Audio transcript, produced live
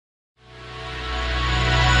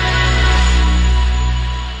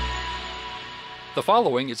The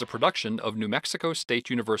following is a production of New Mexico State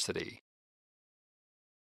University.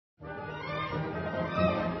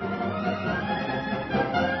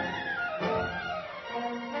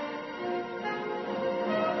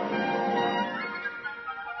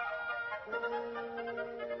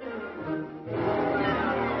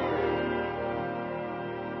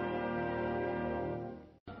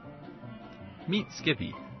 Meet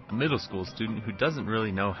Skippy, a middle school student who doesn't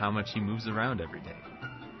really know how much he moves around every day.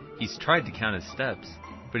 He's tried to count his steps,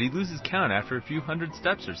 but he loses count after a few hundred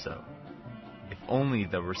steps or so. If only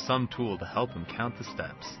there were some tool to help him count the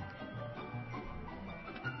steps.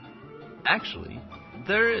 Actually,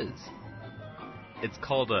 there is. It's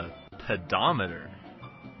called a pedometer.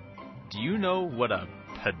 Do you know what a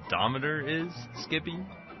pedometer is, Skippy?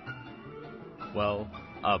 Well,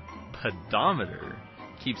 a pedometer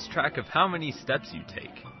keeps track of how many steps you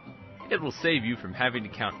take. It will save you from having to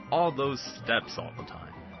count all those steps all the time.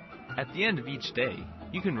 At the end of each day,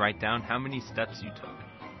 you can write down how many steps you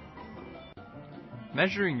took.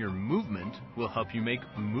 Measuring your movement will help you make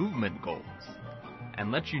movement goals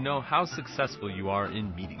and let you know how successful you are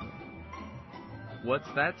in meeting them. What's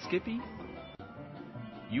that, Skippy?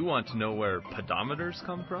 You want to know where pedometers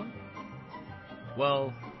come from?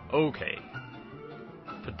 Well, okay.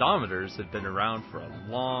 Pedometers have been around for a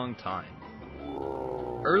long time.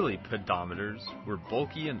 Early pedometers were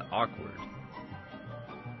bulky and awkward.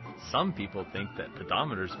 Some people think that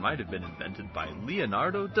pedometers might have been invented by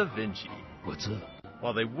Leonardo da Vinci. What's up?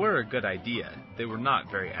 While they were a good idea, they were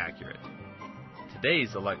not very accurate.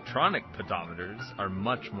 Today's electronic pedometers are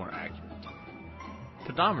much more accurate.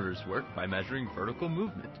 Pedometers work by measuring vertical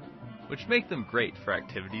movement, which make them great for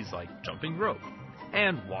activities like jumping rope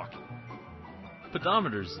and walking.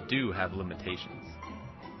 Pedometers do have limitations.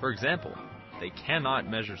 For example, they cannot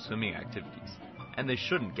measure swimming activities, and they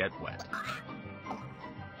shouldn't get wet.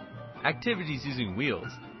 Activities using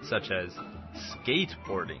wheels, such as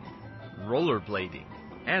skateboarding, rollerblading,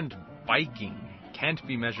 and biking, can't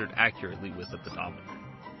be measured accurately with a pedometer.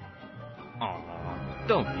 Aw,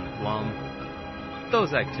 don't be glum.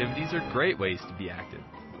 Those activities are great ways to be active,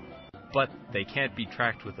 but they can't be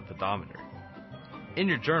tracked with a pedometer. In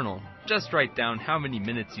your journal, just write down how many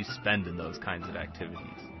minutes you spend in those kinds of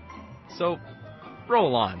activities. So,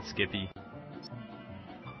 roll on, Skippy.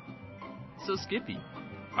 So, Skippy,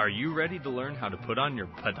 are you ready to learn how to put on your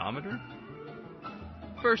pedometer?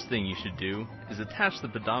 First thing you should do is attach the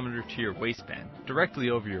pedometer to your waistband directly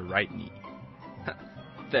over your right knee.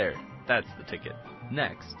 There, that's the ticket.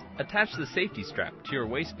 Next, attach the safety strap to your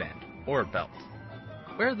waistband or belt.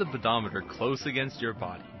 Wear the pedometer close against your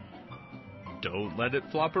body. Don't let it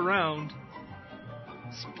flop around.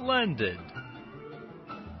 Splendid!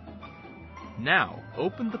 Now,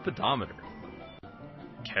 open the pedometer.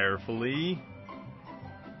 Carefully.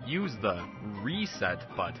 Use the reset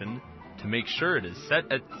button to make sure it is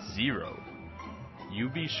set at 0. You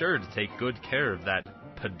be sure to take good care of that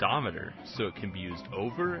pedometer so it can be used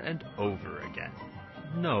over and over again.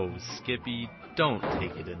 No, Skippy, don't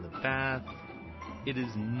take it in the bath. It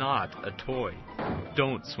is not a toy.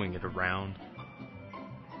 Don't swing it around.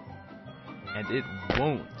 And it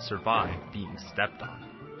won't survive being stepped on.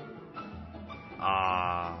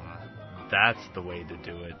 Ah, that's the way to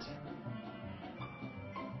do it.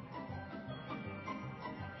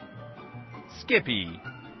 Skippy,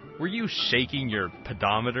 were you shaking your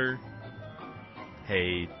pedometer?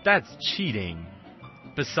 Hey, that's cheating.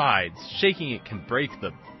 Besides, shaking it can break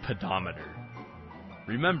the pedometer.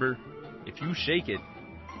 Remember, if you shake it,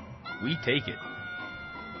 we take it.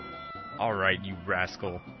 Alright, you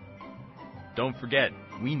rascal. Don't forget,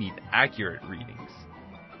 we need accurate readings.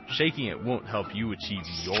 Shaking it won't help you achieve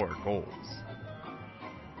your goals.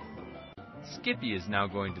 Skippy is now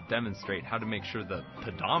going to demonstrate how to make sure the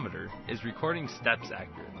pedometer is recording steps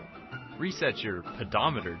accurately. Reset your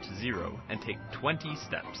pedometer to 0 and take 20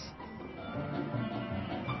 steps.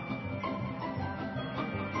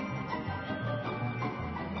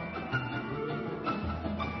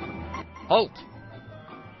 Halt!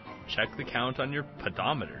 Check the count on your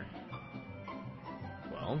pedometer.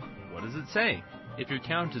 Well, what does it say? If your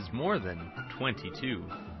count is more than 22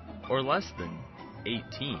 or less than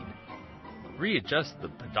 18, readjust the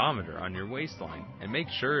pedometer on your waistline and make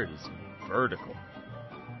sure it is vertical.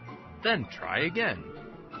 Then try again.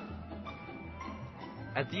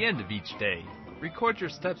 At the end of each day, record your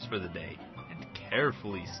steps for the day and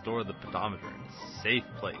carefully store the pedometer in a safe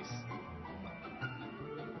place.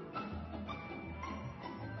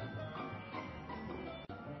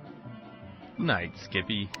 Night,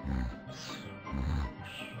 Skippy.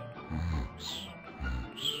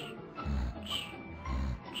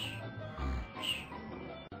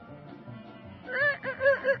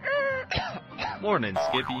 Morning,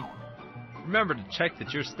 Skippy. Remember to check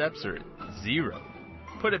that your steps are at 0.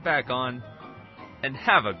 Put it back on, and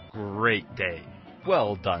have a great day.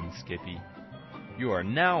 Well done, Skippy. You are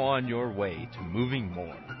now on your way to moving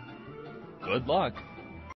more. Good luck.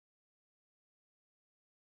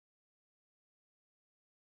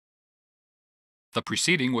 The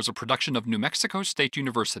preceding was a production of New Mexico State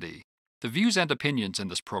University. The views and opinions in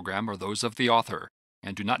this program are those of the author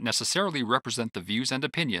and do not necessarily represent the views and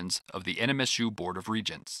opinions of the NMSU Board of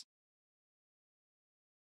Regents.